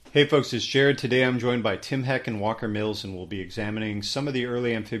Hey folks, it's Jared. Today I'm joined by Tim Heck and Walker Mills, and we'll be examining some of the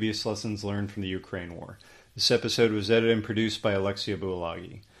early amphibious lessons learned from the Ukraine War. This episode was edited and produced by Alexia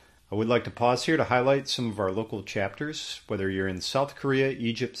Builagi. I would like to pause here to highlight some of our local chapters. Whether you're in South Korea,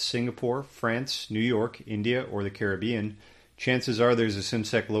 Egypt, Singapore, France, New York, India, or the Caribbean, chances are there's a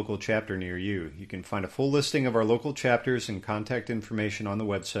CIMSEC local chapter near you. You can find a full listing of our local chapters and contact information on the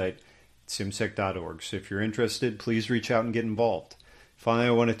website at cimsec.org. So if you're interested, please reach out and get involved. Finally,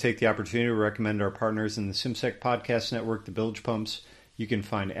 I want to take the opportunity to recommend our partners in the CIMSEC Podcast Network, the Bilge Pumps. You can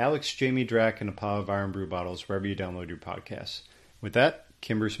find Alex, Jamie, Drac, and a pile of Iron Brew bottles wherever you download your podcasts. With that,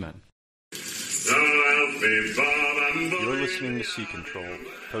 Kimber's Men. You're listening to Sea Control,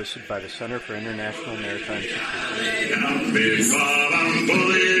 hosted by the Center for International Maritime Security.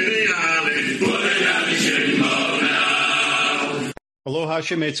 Aloha,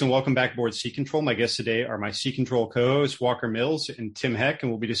 shipmates, and welcome back aboard Sea Control. My guests today are my Sea Control co-hosts, Walker Mills and Tim Heck,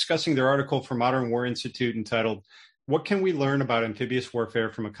 and we'll be discussing their article for Modern War Institute entitled, What Can We Learn About Amphibious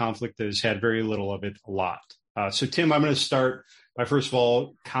Warfare from a Conflict That Has Had Very Little of It a Lot? So, Tim, I'm going to start by, first of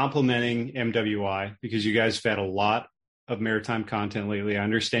all, complimenting MWI, because you guys have had a lot of maritime content lately. I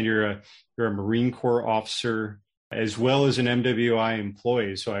understand you're a Marine Corps officer as well as an MWI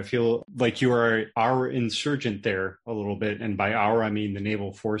employee. So I feel like you are our insurgent there a little bit. And by our, I mean the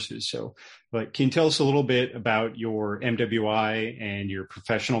naval forces. So, but can you tell us a little bit about your MWI and your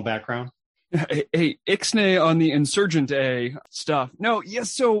professional background? Hey, Ixnay on the Insurgent A stuff. No, yes.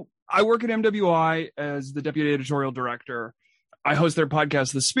 So I work at MWI as the deputy editorial director. I host their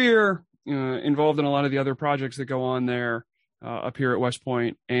podcast, The Spear, involved in a lot of the other projects that go on there up here at West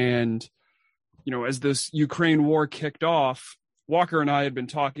Point. And you know, as this Ukraine war kicked off, Walker and I had been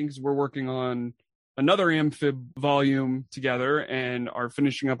talking because we're working on another amphib volume together and are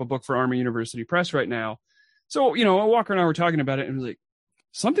finishing up a book for Army University Press right now. So, you know, Walker and I were talking about it and we're like,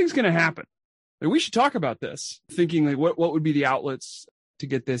 something's going to happen. Like, we should talk about this, thinking like what would be the outlets to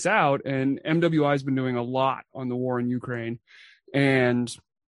get this out. And MWI has been doing a lot on the war in Ukraine. And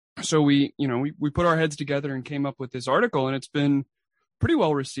so we put our heads together and came up with this article, and it's been pretty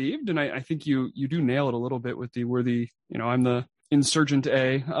well received. And I think you do nail it a little bit with I'm the Insurgent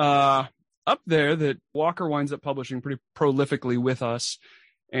A up there that Walker winds up publishing pretty prolifically with us.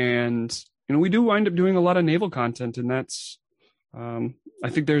 And, you know, we do wind up doing a lot of naval content, and that's, I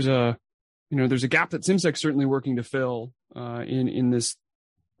think there's a gap that CIMSEC's certainly working to fill in this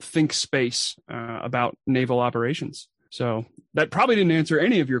think space about naval operations. So that probably didn't answer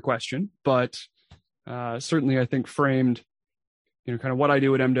any of your question, but certainly I think framed, you know, kind of what I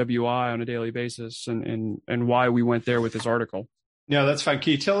do at MWI on a daily basis and why we went there with this article. No, that's fine.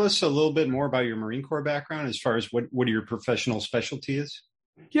 Can you tell us a little bit more about your Marine Corps background as far as what your professional specialty is?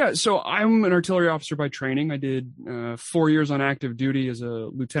 Yeah, so I'm an artillery officer by training. I did 4 years on active duty as a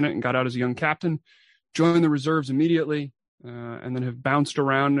lieutenant and got out as a young captain, joined the reserves immediately, and then have bounced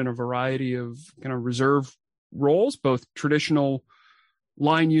around in a variety of kind of reserve roles, both traditional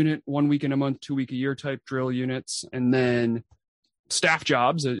line unit, 1 week in a month, 2 week a year type drill units, and then staff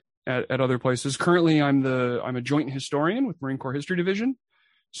jobs at other places. Currently, I'm a joint historian with Marine Corps History Division.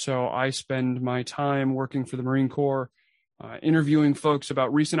 So I spend my time working for the Marine Corps, interviewing folks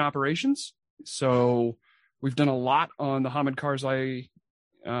about recent operations. So we've done a lot on the Hamid Karzai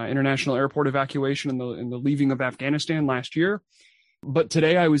International Airport evacuation and the leaving of Afghanistan last year. But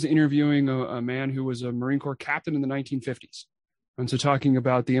today I was interviewing a man who was a Marine Corps captain in the 1950s. And so talking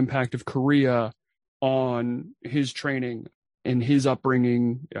about the impact of Korea on his training and his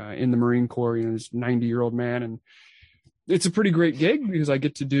upbringing in the Marine Corps, you know, this 90-year-old man. And it's a pretty great gig because I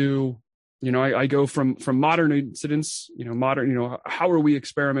get to do, you know, I go from modern incidents, how are we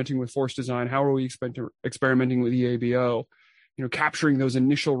experimenting with force design? How are we experimenting with EABO? You know, capturing those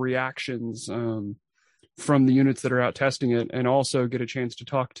initial reactions from the units that are out testing it, and also get a chance to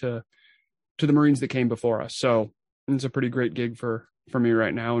talk to the Marines that came before us. So it's a pretty great gig for me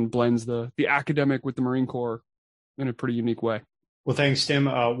right now, and blends the academic with the Marine Corps in a pretty unique way. Well, thanks, Tim.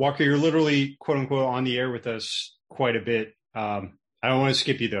 Walker, you're literally, quote unquote, on the air with us quite a bit. I don't want to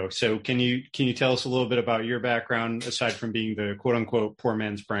skip you though. So can you tell us a little bit about your background aside from being the quote unquote poor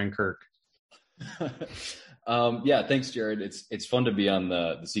man's Brian Kirk? Yeah, thanks, Jared. It's fun to be on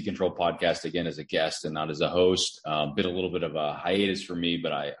the Sea Control podcast again as a guest and not as a host. Been a little bit of a hiatus for me,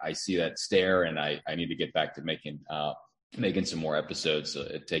 but I see that stare, and I need to get back to making some more episodes,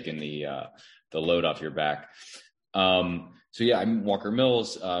 taking the load off your back. So yeah, I'm Walker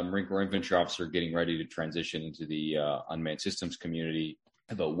Mills, Marine Corps infantry officer, getting ready to transition into the unmanned systems community.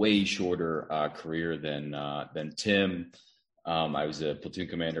 I have a way shorter career than Tim. I was a platoon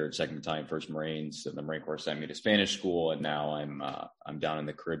commander at 2nd Battalion, 1st Marines, and the Marine Corps sent me to Spanish school, and now I'm down in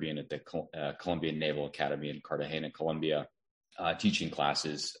the Caribbean at the Colombian Naval Academy in Cartagena, Colombia, teaching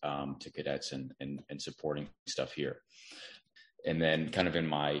classes to cadets and supporting stuff here. And then kind of in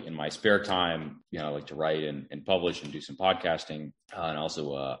my spare time, I like to write and publish and do some podcasting, and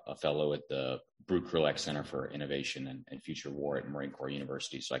also a fellow at the Brute Krulak Center for Innovation and Future War at Marine Corps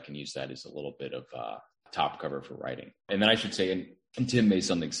University. So I can use that as a little bit of top cover for writing. And then I should say, and Tim may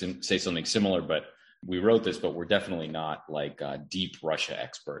say something similar, but we wrote this, but we're definitely not like deep Russia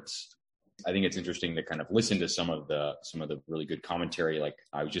experts. I think it's interesting to kind of listen to some of the really good commentary. Like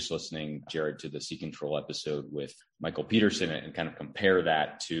I was just listening, Jared, to the Sea Control episode with Michael Peterson and kind of compare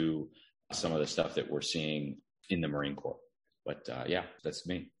that to some of the stuff that we're seeing in the Marine Corps. But yeah, that's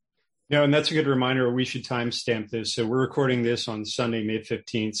me. No, and that's a good reminder. We should timestamp this. So we're recording this on Sunday, May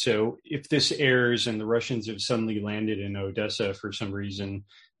 15th. So if this airs and the Russians have suddenly landed in Odessa for some reason,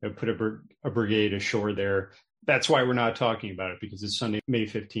 put a brigade ashore there, that's why we're not talking about it, because it's Sunday, May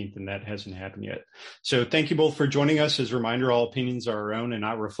 15th, and that hasn't happened yet. So thank you both for joining us. As a reminder, all opinions are our own and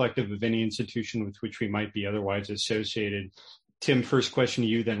not reflective of any institution with which we might be otherwise associated. Tim, first question to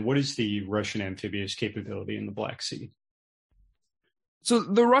you then. What is the Russian amphibious capability in the Black Sea? So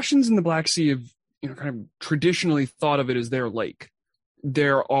the Russians in the Black Sea have, kind of traditionally thought of it as their lake.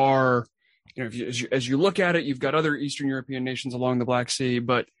 There are, as you look at it, you've got other Eastern European nations along the Black Sea,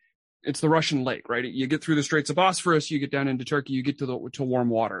 but it's the Russian lake, right? You get through the Straits of Bosphorus, you get down into Turkey, you get to warm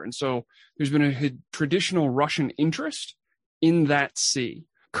water. And so there's been a traditional Russian interest in that sea.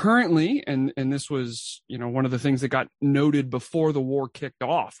 Currently, and this was, one of the things that got noted before the war kicked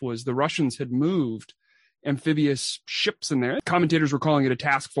off, was the Russians had moved amphibious ships in there. Commentators were calling it a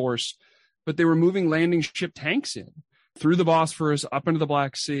task force, but they were moving landing ship tanks in through the Bosphorus, up into the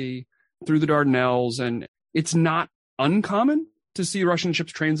Black Sea, through the Dardanelles. And it's not uncommon to see Russian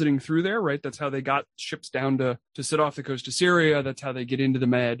ships transiting through there, right? That's how they got ships down to sit off the coast of Syria. That's how they get into the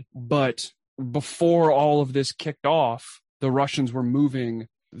Med. But before all of this kicked off, the Russians were moving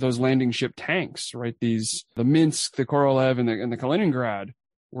those landing ship tanks, right? The Minsk, the Korolev, and the Kaliningrad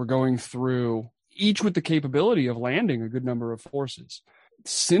were going through, each with the capability of landing a good number of forces.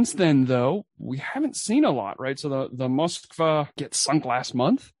 Since then, though, we haven't seen a lot, right? So the Moskva gets sunk last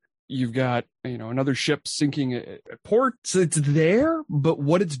month. You've got, another ship sinking at port. So it's there, but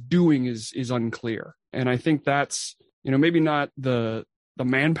what it's doing is unclear. And I think that's, maybe not the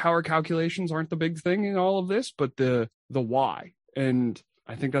manpower calculations aren't the big thing in all of this, but the why. And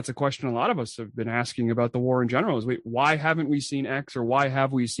I think that's a question a lot of us have been asking about the war in general is, why haven't we seen X or why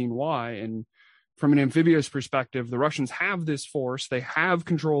have we seen Y? And from an amphibious perspective, the Russians have this force. They have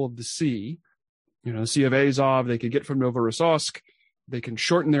control of the sea, the Sea of Azov. They could get from Novorossiysk. They can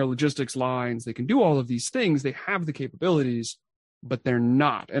shorten their logistics lines. They can do all of these things. They have the capabilities, but they're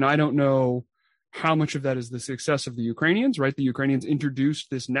not. And I don't know how much of that is the success of the Ukrainians, right? The Ukrainians introduced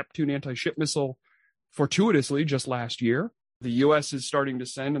this Neptune anti-ship missile fortuitously just last year. The U.S. is starting to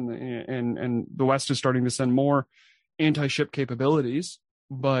send, and the West is starting to send more anti-ship capabilities.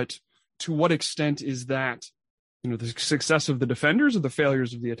 But to what extent is that, the success of the defenders or the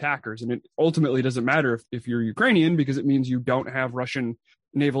failures of the attackers? And it ultimately doesn't matter if you're Ukrainian, because it means you don't have Russian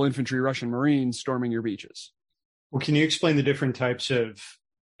naval infantry, Russian Marines storming your beaches. Well, can you explain the different types of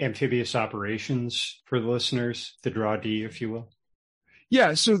amphibious operations for the listeners, the draw D, if you will?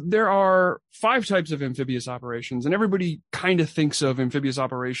 Yeah, so there are 5 types of amphibious operations, and everybody kind of thinks of amphibious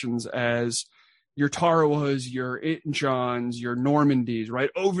operations as your Tarawas, your Inchons, your Normandies, right?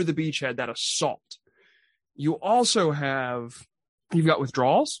 Over the beachhead, that assault. You also you've got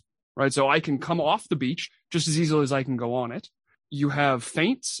withdrawals, right? So I can come off the beach just as easily as I can go on it. You have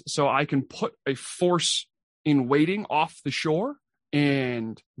feints, so I can put a force in waiting off the shore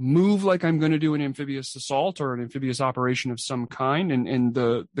and move like I'm going to do an amphibious assault or an amphibious operation of some kind. And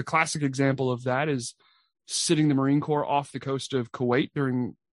the classic example of that is sitting the Marine Corps off the coast of Kuwait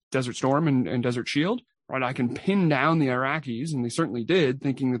during Desert Storm and Desert Shield. Right? I can pin down the Iraqis, and they certainly did,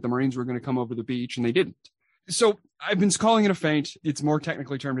 thinking that the Marines were going to come over the beach, and they didn't. So I've been calling it a feint. It's more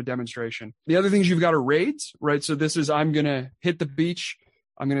technically termed a demonstration. The other things you've got are raids, right? So this is, I'm going to hit the beach,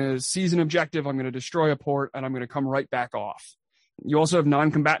 I'm going to seize an objective, I'm going to destroy a port, and I'm going to come right back off. You also have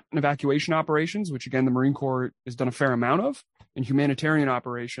non-combatant evacuation operations, which again, the Marine Corps has done a fair amount of, and humanitarian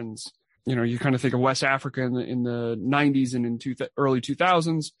operations. You kind of think of West Africa in the 90s and in early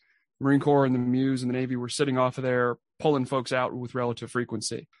 2000s, Marine Corps and the MEUs and the Navy were sitting off of there, pulling folks out with relative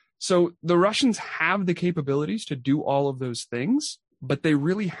frequency. So the Russians have the capabilities to do all of those things, but they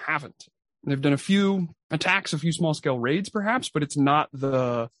really haven't. They've done a few attacks, a few small-scale raids, perhaps, but it's not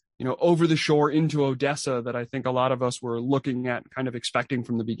the over the shore into Odessa that I think a lot of us were looking at, kind of expecting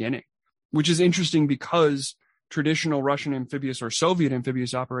from the beginning, which is interesting because traditional Russian amphibious or Soviet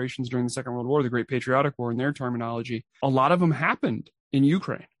amphibious operations during the Second World War, the Great Patriotic War in their terminology, a lot of them happened in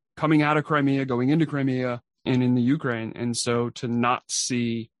Ukraine, coming out of Crimea, going into Crimea, and in the Ukraine. And so to not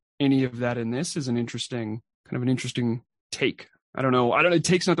see any of that in this is an interesting take. I don't know,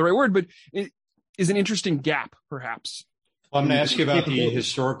 take's not the right word, but it is an interesting gap, perhaps. Well, I'm going to ask you about the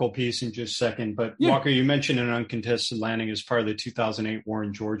historical piece in just a second, but yeah. Walker, you mentioned an uncontested landing as part of the 2008 war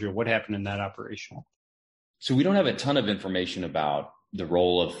in Georgia. What happened in that operation? So we don't have a ton of information about the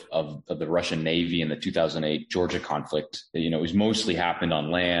role of the Russian Navy in the 2008 Georgia conflict. It was mostly happened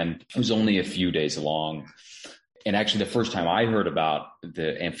on land. It was only a few days long. And actually, the first time I heard about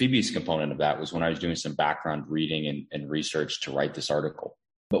the amphibious component of that was when I was doing some background reading and research to write this article.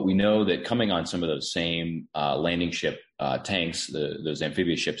 But we know that coming on some of those same landing ship tanks, those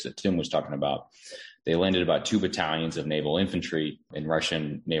amphibious ships that Tim was talking about, they landed about 2 battalions of naval infantry. And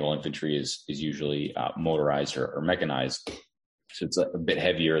Russian naval infantry is usually motorized or mechanized. So it's a bit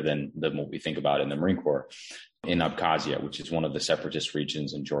heavier than what we think about in the Marine Corps, in Abkhazia, which is one of the separatist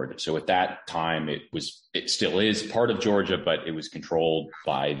regions in Georgia. So at that time, it still is part of Georgia, but it was controlled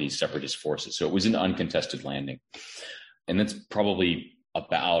by these separatist forces. So it was an uncontested landing. And that's probably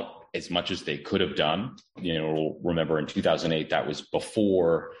about as much as they could have done. Remember in 2008, that was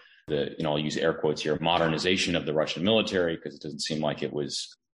before I'll use air quotes here, modernization of the Russian military, because it doesn't seem like it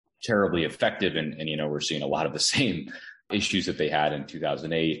was terribly effective. And we're seeing a lot of the same issues that they had in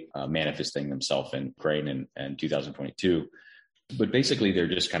 2008 manifesting themselves in Ukraine and 2022. But basically, they're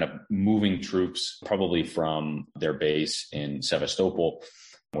just kind of moving troops probably from their base in Sevastopol,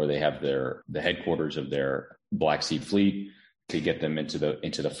 where they have the headquarters of their Black Sea Fleet, to get them into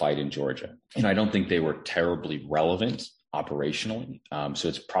the fight in Georgia. I don't think they were terribly relevant operationally. So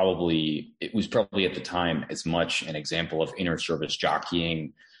it was probably at the time as much an example of inter-service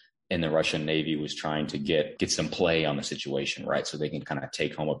jockeying, and the Russian Navy was trying to get some play on the situation, right? So they can kind of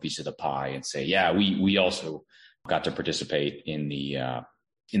take home a piece of the pie and say, yeah, we also got to participate in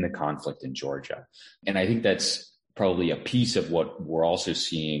the conflict in Georgia. And I think that's probably a piece of what we're also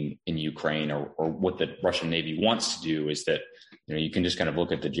seeing in Ukraine, or what the Russian Navy wants to do, is that, you can just kind of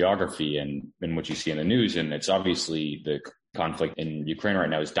look at the geography and what you see in the news. And it's obviously the conflict in Ukraine right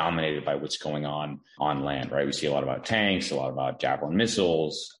now is dominated by what's going on land, right? We see a lot about tanks, a lot about Javelin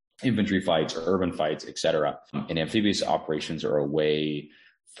missiles, infantry fights, urban fights, et cetera. And amphibious operations are a way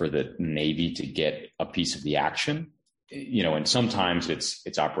for the Navy to get a piece of the action. And sometimes it's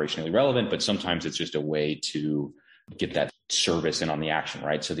operationally relevant, but sometimes it's just a way to get that service in on the action,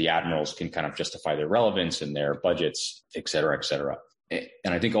 right? So the admirals can kind of justify their relevance and their budgets, et cetera, et cetera.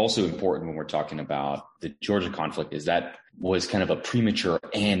 And I think also important when we're talking about the Georgia conflict is that was kind of a premature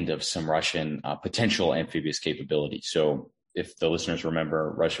end of some Russian potential amphibious capability. So if the listeners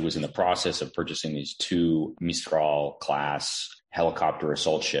remember, Russia was in the process of purchasing these 2 Mistral class helicopter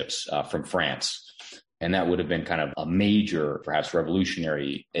assault ships from France. And that would have been kind of a major, perhaps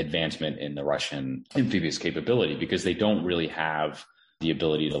revolutionary advancement in the Russian amphibious capability, because they don't really have the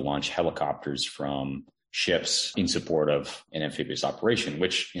ability to launch helicopters from ships in support of an amphibious operation,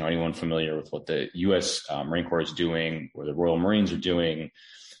 which, anyone familiar with what the U.S. Marine Corps is doing or the Royal Marines are doing,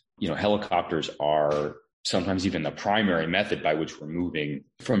 helicopters are sometimes even the primary method by which we're moving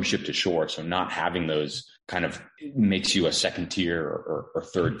from ship to shore. So not having those kind of makes you a second tier or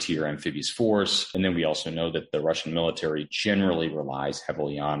third tier amphibious force. And then we also know that the Russian military generally relies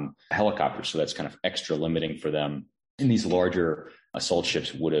heavily on helicopters. So that's kind of extra limiting for them. And these larger assault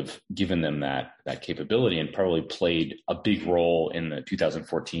ships would have given them that capability, and probably played a big role in the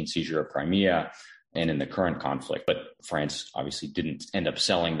 2014 seizure of Crimea and in the current conflict. But France obviously didn't end up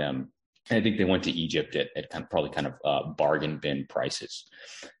selling them. And I think they went to Egypt at probably bargain bin prices.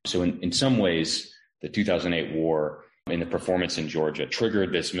 So in some ways, the 2008 war and the performance in Georgia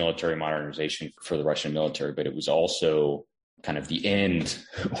triggered this military modernization for the Russian military, but it was also kind of the end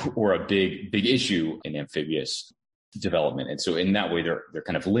or a big issue in amphibious development. And so in that way, they're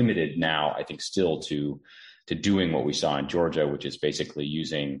kind of limited now, I think, still to doing what we saw in Georgia, which is basically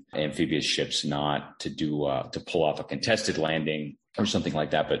using amphibious ships not to pull off a contested landing or something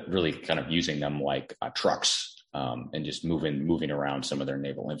like that, but really kind of using them like trucks and just moving around some of their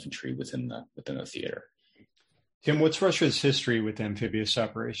naval infantry within the theater. Tim, what's Russia's history with amphibious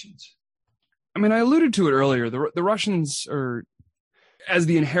operations? I mean, I alluded to it earlier. The Russians are, as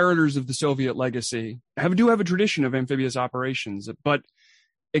the inheritors of the Soviet legacy, do have a tradition of amphibious operations, but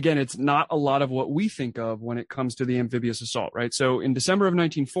again, it's not a lot of what we think of when it comes to the amphibious assault, right? So in December of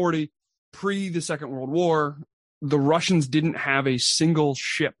 1940, pre the Second World War, the Russians didn't have a single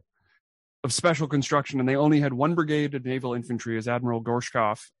ship of special construction, and they only had one brigade of naval infantry, as Admiral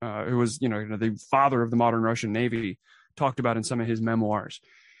Gorshkov, who was the father of the modern Russian Navy, talked about in some of his memoirs.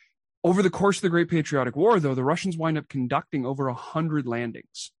 Over the course of the Great Patriotic War, though, the Russians wind up conducting over 100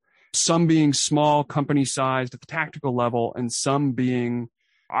 landings, some being small, company-sized at the tactical level, and some being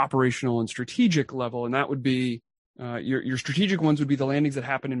operational and strategic level. And that would be your strategic ones would be the landings that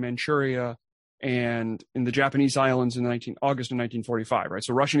happened in Manchuria and in the Japanese islands in August of 1945, right?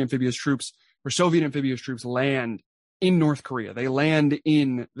 So Russian amphibious troops or Soviet amphibious troops land in North Korea. They land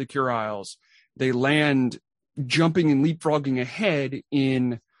in the Kurils. They land jumping and leapfrogging ahead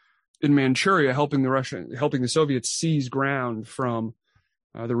in Manchuria, helping the Soviets seize ground from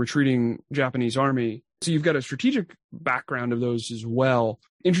the retreating Japanese army. So you've got a strategic background of those as well.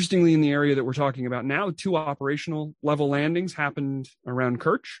 Interestingly, in the area that we're talking about now, 2 operational level landings happened around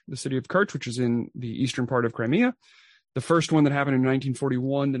Kerch, the city of Kerch, which is in the eastern part of Crimea. The first one that happened in 1941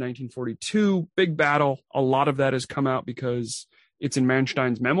 to 1942, big battle. A lot of that has come out because it's in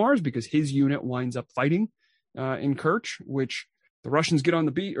Manstein's memoirs, because his unit winds up fighting in Kerch, which the Russians get on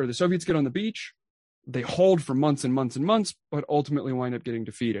the beach, or the Soviets get on the beach. They hold for months and months and months, but ultimately wind up getting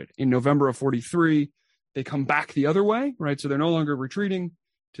defeated. In November of 43, they come back the other way, right? So they're no longer retreating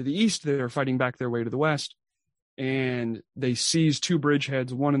to the east. They're fighting back their way to the west. And they seize 2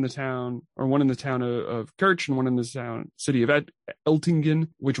 bridgeheads, one in the town of Kerch and one in the city of Eltingen,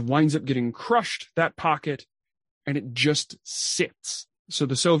 which winds up getting crushed, that pocket, and it just sits. So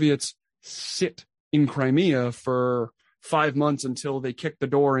the Soviets sit in Crimea for 5 months until they kick the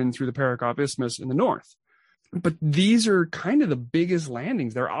door in through the Perekop Isthmus in the north. But these are kind of the biggest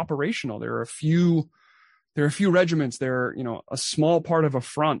landings. They're operational. There are a few regiments. They're, a small part of a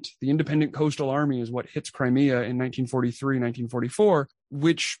front. The Independent Coastal Army is what hits Crimea in 1943, 1944,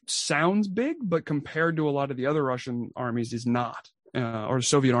 which sounds big, but compared to a lot of the other Russian armies is not, or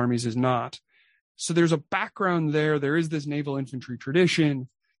Soviet armies is not. So there's a background there. There is this naval infantry tradition,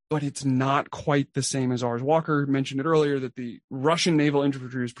 but it's not quite the same as ours. Walker mentioned it earlier that the Russian naval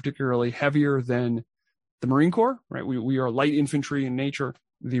infantry is particularly heavier than the Marine Corps, right? We are light infantry in nature.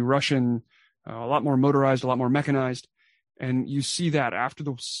 The Russian, a lot more motorized, a lot more mechanized. And you see that after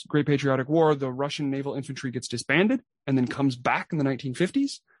the Great Patriotic War, the Russian naval infantry gets disbanded and then comes back in the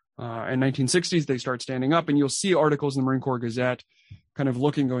 1950s. And 1960s, they start standing up, and you'll see articles in the Marine Corps Gazette kind of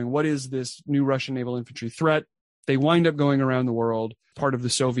going, what is this new Russian naval infantry threat? They wind up going around the world, part of the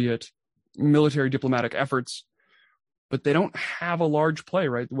Soviet military diplomatic efforts, but they don't have a large play,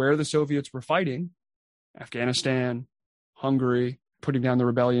 right? Where the Soviets were fighting, Afghanistan, Hungary, putting down the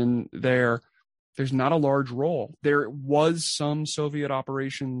rebellion there's not a large role. There was some Soviet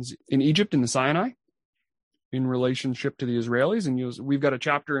operations in Egypt in the Sinai in relationship to the Israelis, and we've got a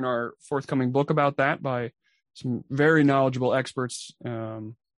chapter in our forthcoming book about that by some very knowledgeable experts,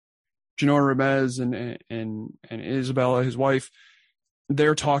 Janor Remez and Isabella, his wife.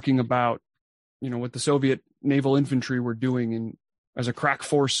 They're talking about, what the Soviet naval infantry were doing as a crack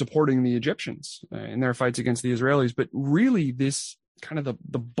force supporting the Egyptians in their fights against the Israelis. But really, this kind of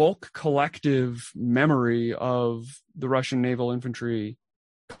the bulk collective memory of the Russian naval infantry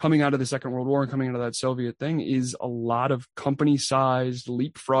coming out of the Second World War and coming out of that Soviet thing is a lot of company-sized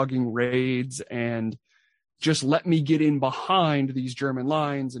leapfrogging raids and just let me get in behind these German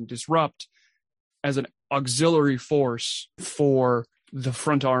lines and disrupt as an auxiliary force for the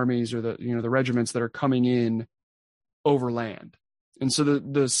front armies or the regiments that are coming in overland. And so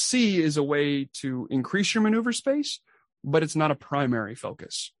the sea is a way to increase your maneuver space, but it's not a primary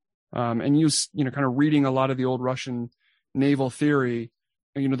focus. And kind of reading a lot of the old Russian naval theory,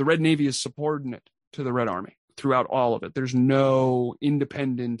 the Red Navy is subordinate to the Red Army throughout all of it. There's no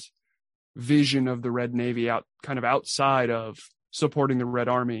independent vision of the Red Navy outside of supporting the Red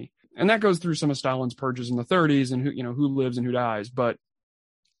Army. And that goes through some of Stalin's purges in the 30s and who lives and who dies, but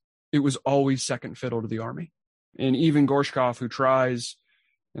it was always second fiddle to the army. And even Gorshkov, who tries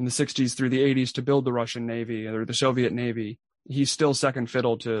in the 60s through the 80s to build the Russian Navy or the Soviet Navy, he's still second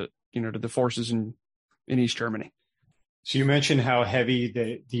fiddle to the forces in East Germany. So you mentioned how heavy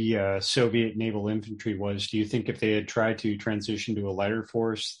the Soviet naval infantry was. Do you think if they had tried to transition to a lighter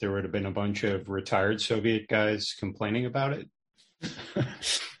force, there would have been a bunch of retired Soviet guys complaining about it?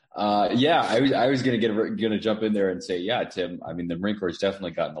 Yeah, I was going to jump in there and say, yeah, Tim. I mean, the Marine Corps has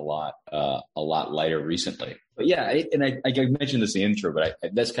definitely gotten a lot lighter recently. But yeah, I mentioned this in the intro, but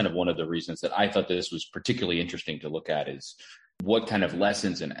that's kind of one of the reasons that I thought this was particularly interesting to look at is what kind of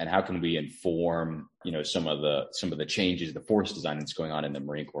lessons and how can we inform, some of the changes, the force design that's going on in the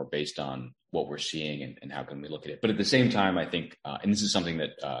Marine Corps based on what we're seeing and how can we look at it. But at the same time, I think, and this is something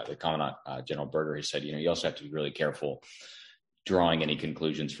that the Commandant General Berger has said, you also have to be really careful drawing any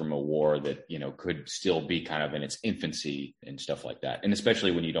conclusions from a war that, could still be kind of in its infancy and stuff like that. And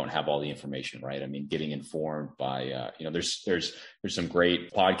especially when you don't have all the information, right? I mean, getting informed by, there's some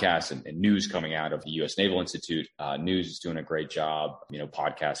great podcasts and news coming out of the U.S. Naval Institute. News is doing a great job,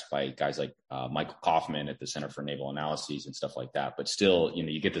 podcasts by guys like Michael Kaufman at the Center for Naval Analyses and stuff like that. But still,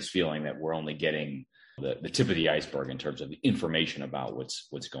 you get this feeling that we're only getting the tip of the iceberg in terms of the information about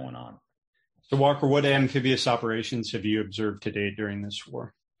what's going on. So Walker, what amphibious operations have you observed to date during this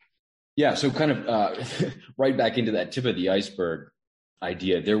war? Yeah, so kind of right back into that tip of the iceberg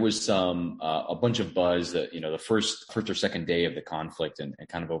idea, there was a bunch of buzz that, the first or second day of the conflict and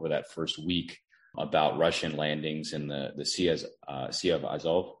kind of over that first week about Russian landings in the Sea of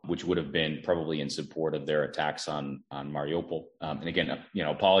Azov, which would have been probably in support of their attacks on Mariupol. And again,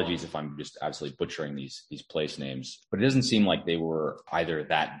 apologies if I'm just absolutely butchering these place names, but it doesn't seem like they were either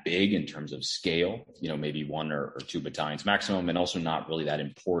that big in terms of scale, maybe 1 or 2 battalions maximum, and also not really that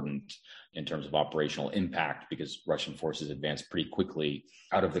important in terms of operational impact because Russian forces advanced pretty quickly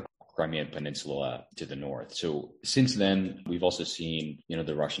out of the Crimean Peninsula to the north. So since then, we've also seen,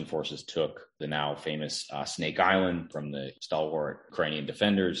 the Russian forces took the now famous Snake Island from the stalwart Ukrainian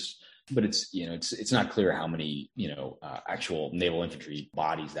defenders. But it's not clear how many, actual naval infantry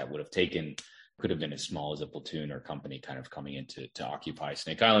bodies that would have taken. Could have been as small as a platoon or company kind of coming in to occupy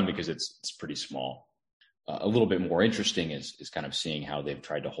Snake Island because it's pretty small. A little bit more interesting is kind of seeing how they've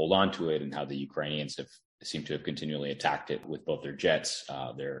tried to hold on to it and how the Ukrainians seem to have continually attacked it with both their jets,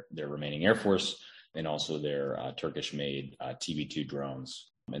 their remaining Air Force, and also their Turkish-made TB2 drones.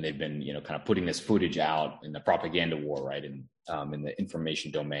 And they've been, kind of putting this footage out in the propaganda war, right, in the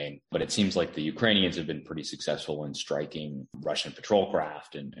information domain. But it seems like the Ukrainians have been pretty successful in striking Russian patrol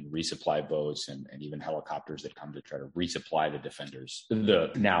craft and resupply boats and even helicopters that come to try to resupply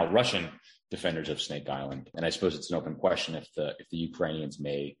the now Russian defenders of Snake Island. And I suppose it's an open question if the Ukrainians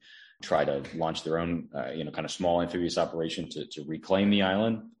may try to launch their own, kind of small amphibious operation to reclaim the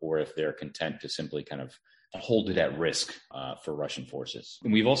island, or if they're content to simply kind of hold it at risk for Russian forces.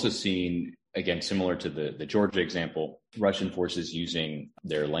 And we've also seen, again, similar to the Georgia example, Russian forces using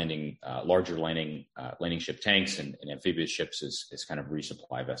their larger landing ship tanks and amphibious ships as kind of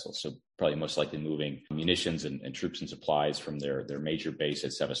resupply vessels. So probably most likely moving munitions and troops and supplies from their major base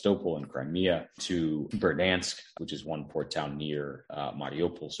at Sevastopol in Crimea to Verdansk, which is one port town near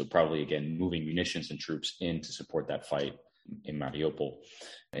Mariupol. So probably, again, moving munitions and troops in to support that fight in Mariupol,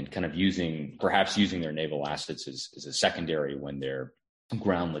 and kind of perhaps using their naval assets as a secondary when their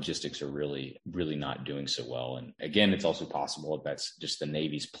ground logistics are really, really not doing so well. And again, it's also possible that that's just the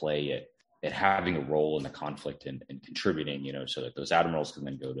Navy's play at having a role in the conflict and contributing, so that those admirals can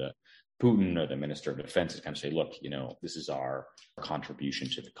then go to Putin or the Minister of Defense and kind of say, look, this is our contribution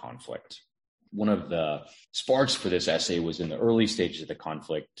to the conflict. One of the sparks for this essay was in the early stages of the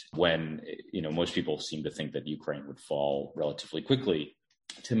conflict when, most people seem to think that Ukraine would fall relatively quickly.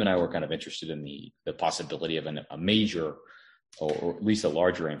 Tim and I were kind of interested in the possibility of a major or at least a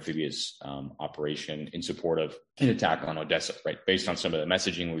larger amphibious operation in support of an attack on Odessa, right? Based on some of the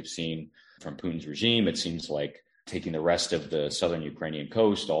messaging we've seen from Putin's regime, it seems like taking the rest of the southern Ukrainian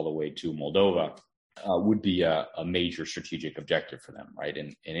coast all the way to Moldova would be a major strategic objective for them, right?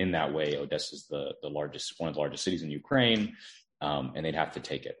 And in that way, Odessa is one of the largest cities in Ukraine, and they'd have to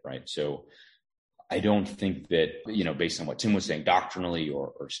take it, right? So I don't think that, based on what Tim was saying doctrinally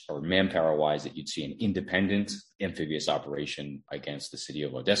or manpower-wise, that you'd see an independent amphibious operation against the city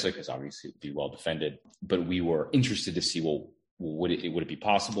of Odessa, because obviously it would be well defended. But we were interested to see, would it be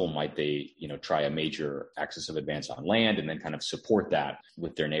possible? Might they, try a major axis of advance on land and then kind of support that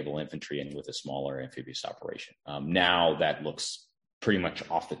with their naval infantry and with a smaller amphibious operation? Now that looks pretty much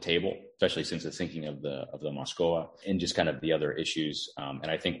off the table, especially since the sinking of the Moskva and just kind of the other issues. And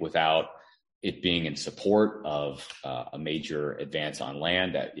I think without it being in support of a major advance on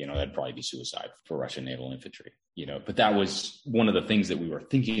land, that'd probably be suicide for Russian naval infantry. But that was one of the things that we were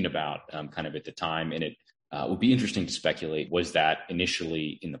thinking about kind of at the time, and it would be interesting to speculate, was that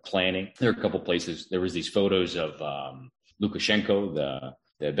initially in the planning? There are a couple places. There was these photos of Lukashenko,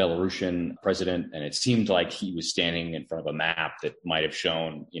 the Belarusian president, and it seemed like he was standing in front of a map that might have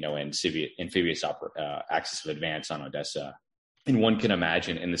shown, amphibious axis of advance on Odessa. And one can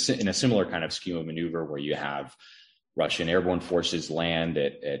imagine in a similar kind of scheme of maneuver where you have Russian airborne forces land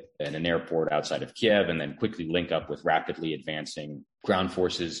at an airport outside of Kiev and then quickly link up with rapidly advancing ground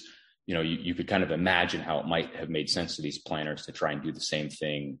forces. You could kind of imagine how it might have made sense to these planners to try and do the same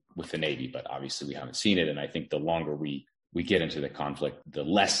thing with the Navy, but obviously we haven't seen it. And I think the longer we get into the conflict, the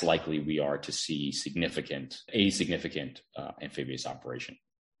less likely we are to see significant amphibious operation.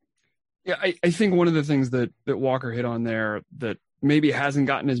 Yeah, I think one of the things that Walker hit on there that maybe hasn't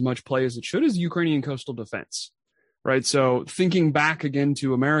gotten as much play as it should is Ukrainian coastal defense, right? So thinking back again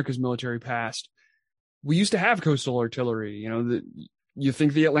to America's military past, we used to have coastal artillery. You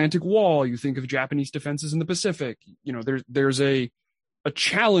think the Atlantic Wall, you think of Japanese defenses in the Pacific. There's a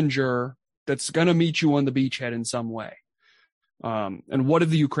challenger that's going to meet you on the beachhead in some way. And what have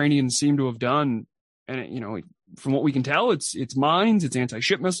the Ukrainians seem to have done? And from what we can tell, it's mines, it's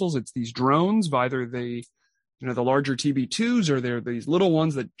anti-ship missiles, it's these drones, either the larger TB2s or they're these little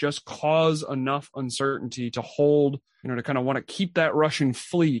ones that just cause enough uncertainty to hold, to kind of want to keep that Russian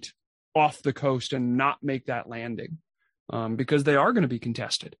fleet off the coast and not make that landing, because they are going to be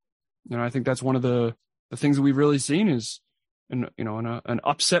contested. I think that's one of the things that we've really seen is, an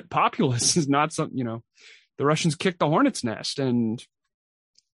upset populace is not something, the Russians kicked the hornet's nest. And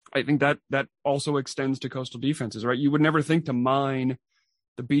I think that also extends to coastal defenses, right? You would never think to mine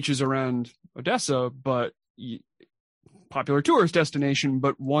the beaches around Odessa, but popular tourist destination.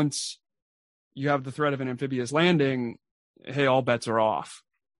 But once you have the threat of an amphibious landing, hey, all bets are off.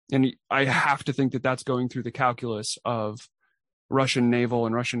 And I have to think that that's going through the calculus of Russian naval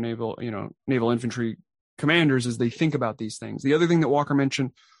and Russian naval infantry commanders as they think about these things. The other thing that Walker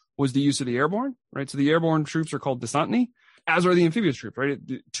mentioned was the use of the airborne, right? So the airborne troops are called desantny, as are the amphibious troops, right?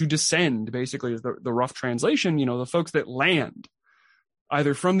 To descend, basically, is the rough translation. The folks that land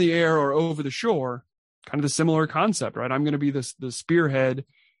either from the air or over the shore, kind of the similar concept, right? I'm going to be the spearhead,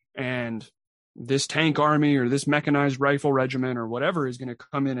 and this tank army or this mechanized rifle regiment or whatever is going to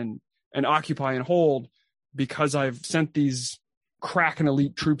come in and occupy and hold because I've sent these crack and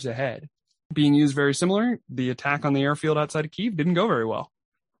elite troops ahead. Being used very similar, the attack on the airfield outside of Kyiv didn't go very well.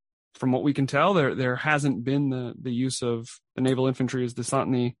 From what we can tell, there hasn't been the use of the naval infantry as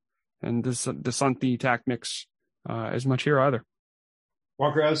desantny and desantny tactics as much here either.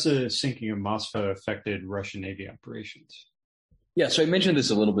 Walker, how's the sinking of Moskva affected Russian Navy operations? Yeah, so I mentioned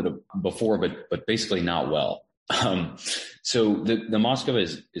this a little bit before, but basically not well. So the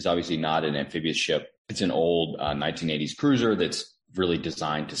Moskva is obviously not an amphibious ship. It's an old 1980s cruiser that's really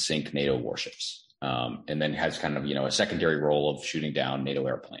designed to sink NATO warships. And then has kind of, a secondary role of shooting down NATO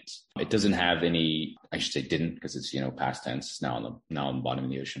airplanes. It doesn't have any, I should say didn't, because it's, past tense. It's now on the bottom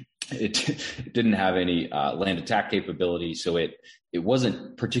of the ocean. It didn't have any land attack capability. So it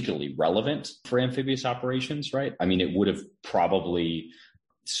wasn't particularly relevant for amphibious operations, right? I mean, it would have probably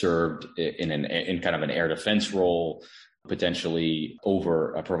served in kind of an air defense role, potentially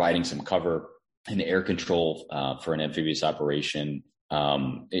over providing some cover in air control for an amphibious operation.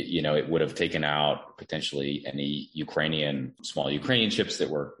 It would have taken out potentially any small Ukrainian ships that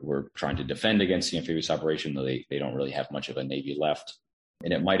were trying to defend against the amphibious operation, though they don't really have much of a Navy left.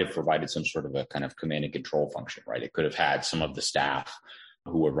 And it might have provided some sort of a kind of command and control function, right? It could have had some of the staff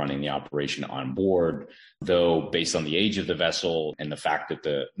who were running the operation on board, though based on the age of the vessel and the fact that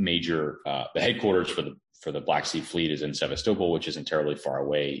the headquarters for the Black Sea Fleet is in Sevastopol, which isn't terribly far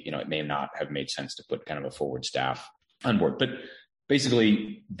away, it may not have made sense to put kind of a forward staff on board. But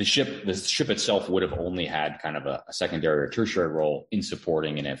basically, the ship itself would have only had kind of a secondary or tertiary role in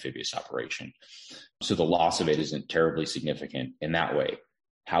supporting an amphibious operation. So the loss of it isn't terribly significant in that way.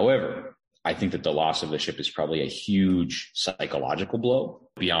 However, I think that the loss of the ship is probably a huge psychological blow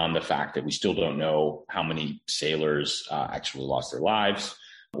beyond the fact that we still don't know how many sailors actually lost their lives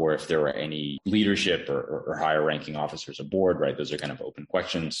or if there were any leadership or higher ranking officers aboard, right? Those are kind of open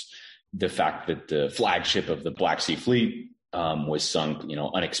questions. The fact that the flagship of the Black Sea Fleet was sunk,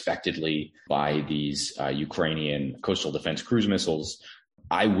 unexpectedly by these Ukrainian coastal defense cruise missiles,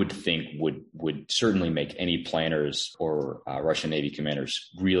 I would think would certainly make any planners or Russian Navy commanders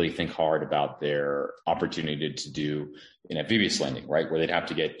really think hard about their opportunity to do an amphibious landing, right? Where they'd have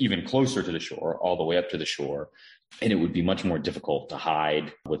to get even closer to the shore, all the way up to the shore. And it would be much more difficult to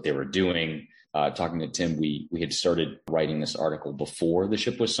hide what they were doing. Talking to Tim, we had started writing this article before the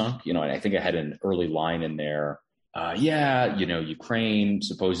ship was sunk, and I think I had an early line in there. Ukraine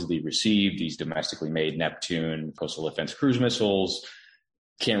supposedly received these domestically made Neptune coastal defense cruise missiles.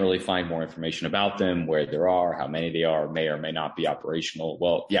 Can't really find more information about them, where there are, how many they are, may or may not be operational.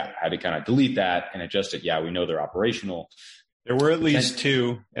 Well, yeah, I had to kind of delete that and adjust it. Yeah, we know they're operational. There were at least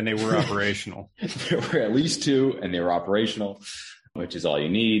two, and they were operational. There were at least two, and they were operational, which is all you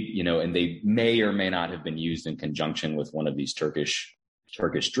need, and they may or may not have been used in conjunction with one of these Turkish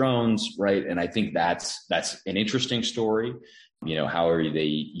drones, right? And I think that's an interesting story. How are they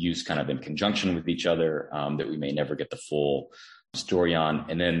used kind of in conjunction with each other that we may never get the full story on.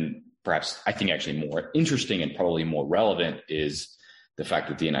 And then perhaps I think actually more interesting and probably more relevant is the fact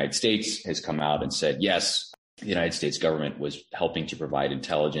that the United States has come out and said, yes, the United States government was helping to provide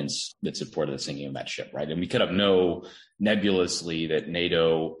intelligence that supported the sinking of that ship, right? And we kind of know nebulously that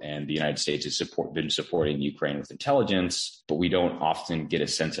NATO and the United States has been supporting Ukraine with intelligence, but we don't often get a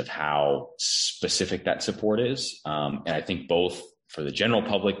sense of how specific that support is. And I think both for the general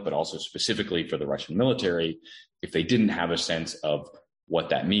public, but also specifically for the Russian military, if they didn't have a sense of what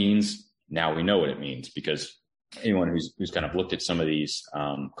that means, now we know what it means, because anyone who's kind of looked at some of these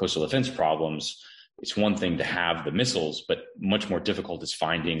coastal defense problems, it's one thing to have the missiles, but much more difficult is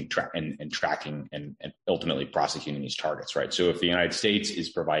finding and tracking and ultimately prosecuting these targets, right? So if the United States is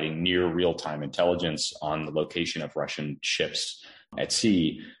providing near real-time intelligence on the location of Russian ships at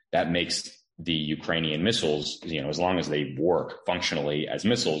sea, that makes the Ukrainian missiles, as long as they work functionally as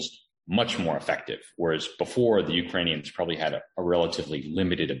missiles, much more effective. Whereas before, the Ukrainians probably had a relatively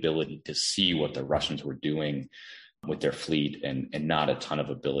limited ability to see what the Russians were doing with their fleet and not a ton of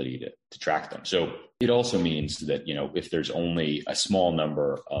ability to track them. So it also means that, if there's only a small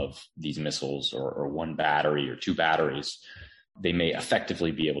number of these missiles or one battery or two batteries, they may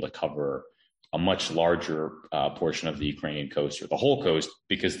effectively be able to cover a much larger portion of the Ukrainian coast or the whole coast,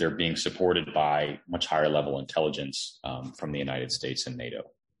 because they're being supported by much higher level intelligence from the United States and NATO.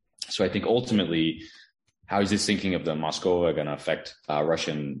 So I think ultimately, how is this thinking of the Moskva going to affect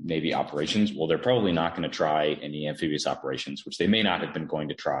Russian Navy operations? Well, they're probably not going to try any amphibious operations, which they may not have been going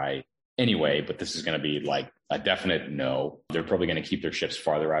to try anyway, but this is going to be like a definite no. They're probably going to keep their ships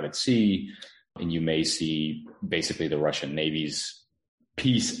farther out at sea, and you may see basically the Russian Navy's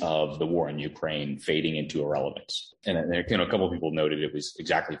piece of the war in Ukraine fading into irrelevance. And a couple of people noted it was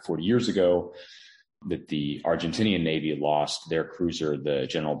exactly 40 years ago that the Argentinian Navy lost their cruiser, the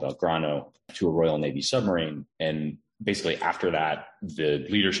General Belgrano, to a Royal Navy submarine. And basically after that, the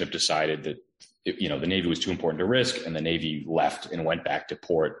leadership decided that, the Navy was too important to risk, and the Navy left and went back to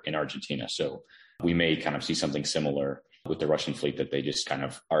port in Argentina. So we may kind of see something similar with the Russian fleet, that they just kind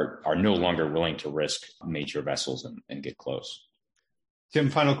of are no longer willing to risk major vessels and get close.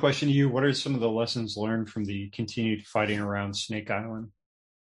 Tim, final question to you. What are some of the lessons learned from the continued fighting around Snake Island?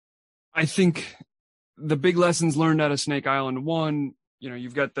 I think the big lessons learned out of Snake Island, one,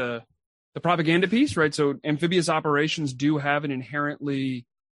 you've got the propaganda piece, right? So amphibious operations do have an inherently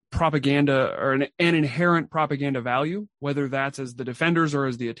propaganda or an inherent propaganda value, whether that's as the defenders or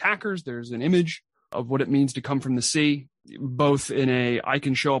as the attackers. There's an image of what it means to come from the sea, both in I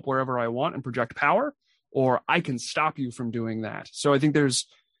can show up wherever I want and project power, or I can stop you from doing that. So I think there's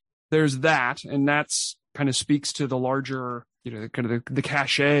that, and that's kind of speaks to the larger, kind of the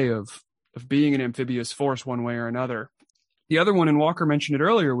cachet of being an amphibious force one way or another. The other one, and Walker mentioned it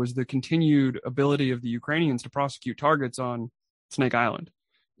earlier, was the continued ability of the Ukrainians to prosecute targets on Snake Island.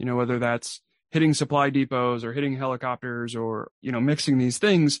 Whether that's hitting supply depots or hitting helicopters or, mixing these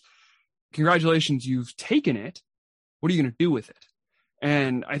things. Congratulations, you've taken it. What are you going to do with it?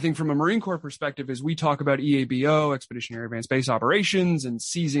 And I think from a Marine Corps perspective, as we talk about EABO, Expeditionary Advanced Base Operations, and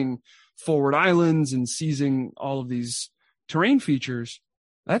seizing forward islands and seizing all of these terrain features,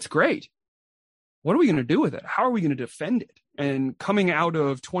 that's great. What are we going to do with it? How are we going to defend it? And coming out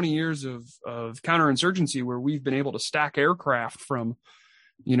of 20 years of counterinsurgency, where we've been able to stack aircraft from,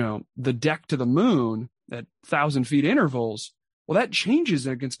 the deck to the moon at 1,000 feet intervals, well, that changes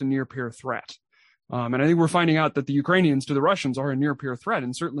against a near peer threat. And I think we're finding out that the Ukrainians to the Russians are a near peer threat,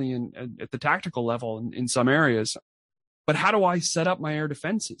 and certainly at the tactical level in some areas. But how do I set up my air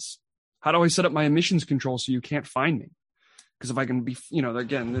defenses? How do I set up my emissions control so you can't find me? Because if I can be,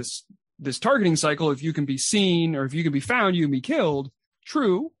 again, this targeting cycle, if you can be seen or if you can be found, you can be killed.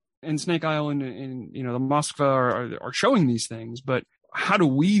 True. And Snake Island and, the Moskva are showing these things. But how do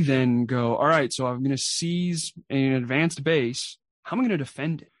we then go, all right, so I'm going to seize an advanced base. How am I going to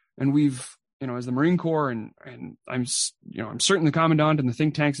defend it? And we've, as the Marine Corps and I'm certain the commandant and the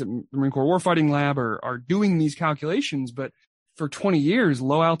think tanks at the Marine Corps Warfighting Lab are doing these calculations. But for 20 years,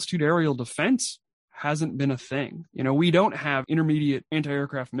 low altitude aerial defense hasn't been a thing. We don't have intermediate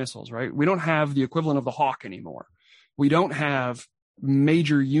anti-aircraft missiles, right? We don't have the equivalent of the Hawk anymore. We don't have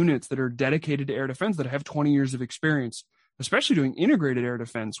major units that are dedicated to air defense that have 20 years of experience, especially doing integrated air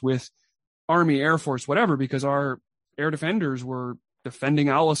defense with Army, Air Force, whatever, because our air defenders were defending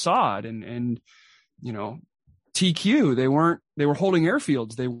Al-Assad and TQ. They were holding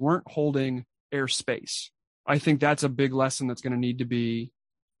airfields. They weren't holding airspace. I think that's a big lesson that's going to need to be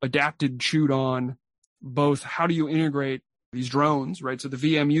adapted, chewed on. Both how do you integrate these drones, right? So the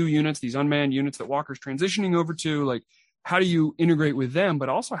VMU units, these unmanned units that Walker's transitioning over to, like, how do you integrate with them? But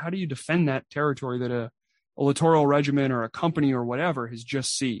also, how do you defend that territory that a littoral regiment or a company or whatever has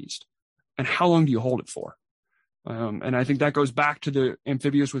just seized? And how long do you hold it for? And I think that goes back to the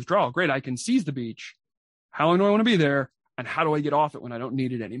amphibious withdrawal. Great, I can seize the beach, How long do I want to be there? And how do I get off it when I don't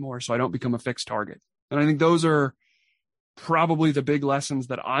need it anymore so I don't become a fixed target? And I think those are probably the big lessons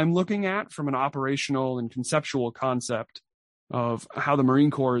that I'm looking at from an operational and conceptual concept of how the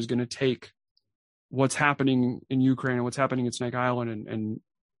Marine Corps is going to take what's happening in Ukraine and what's happening in Snake Island and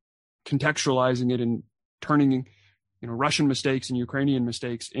contextualizing it and turning, Russian mistakes and Ukrainian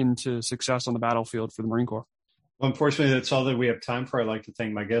mistakes into success on the battlefield for the Marine Corps. Well, unfortunately, that's all that we have time for. I'd like to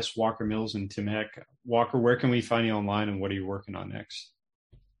thank my guests, Walker Mills and Tim Heck. Walker, where can we find you online, and what are you working on next?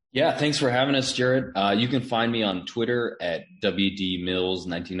 Yeah, thanks for having us, Jared. You can find me on Twitter at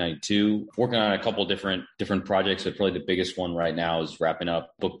WDMills1992. Working on a couple different projects, but probably the biggest one right now is wrapping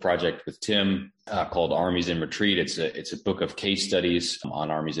up a book project with Tim called Armies in Retreat. It's a book of case studies on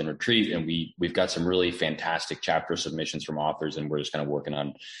armies in retreat, and we've got some really fantastic chapter submissions from authors, and we're just kind of working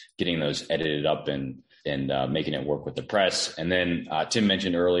on getting those edited up and making it work with the press. And then Tim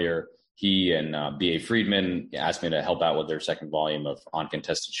mentioned earlier, he and B.A. Friedman asked me to help out with their second volume of On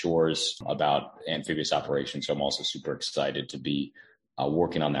Contested Shores about amphibious operations. So I'm also super excited to be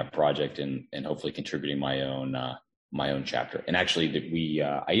working on that project and hopefully contributing my own chapter. And actually,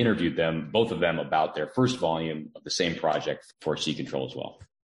 I interviewed both of them, about their first volume of the same project for Sea Control as well.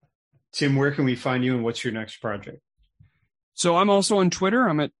 Tim, where can we find you, and what's your next project? So I'm also on Twitter.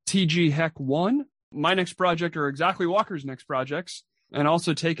 I'm at TGHeck1. My next project are exactly Walker's next projects, and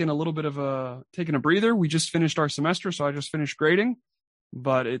also taking a breather. We just finished our semester, so I just finished grading,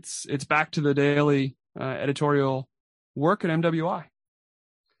 but it's back to the daily editorial work at MWI.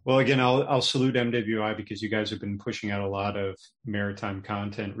 Well, again, I'll salute MWI because you guys have been pushing out a lot of maritime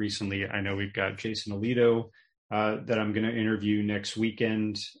content recently. I know we've got Jason Alito that I'm going to interview next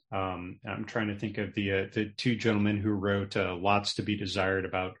weekend. I'm trying to think of the two gentlemen who wrote Lots to be Desired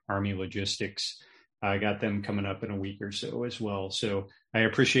about Army logistics. I got them coming up in a week or so as well. So I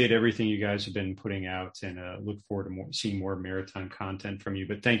appreciate everything you guys have been putting out, and look forward to seeing more maritime content from you.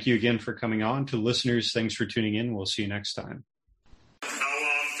 But thank you again for coming on. To listeners, thanks for tuning in. We'll see you next time.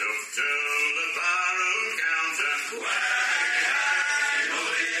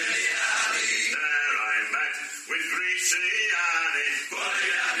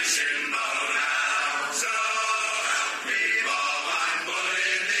 Simba.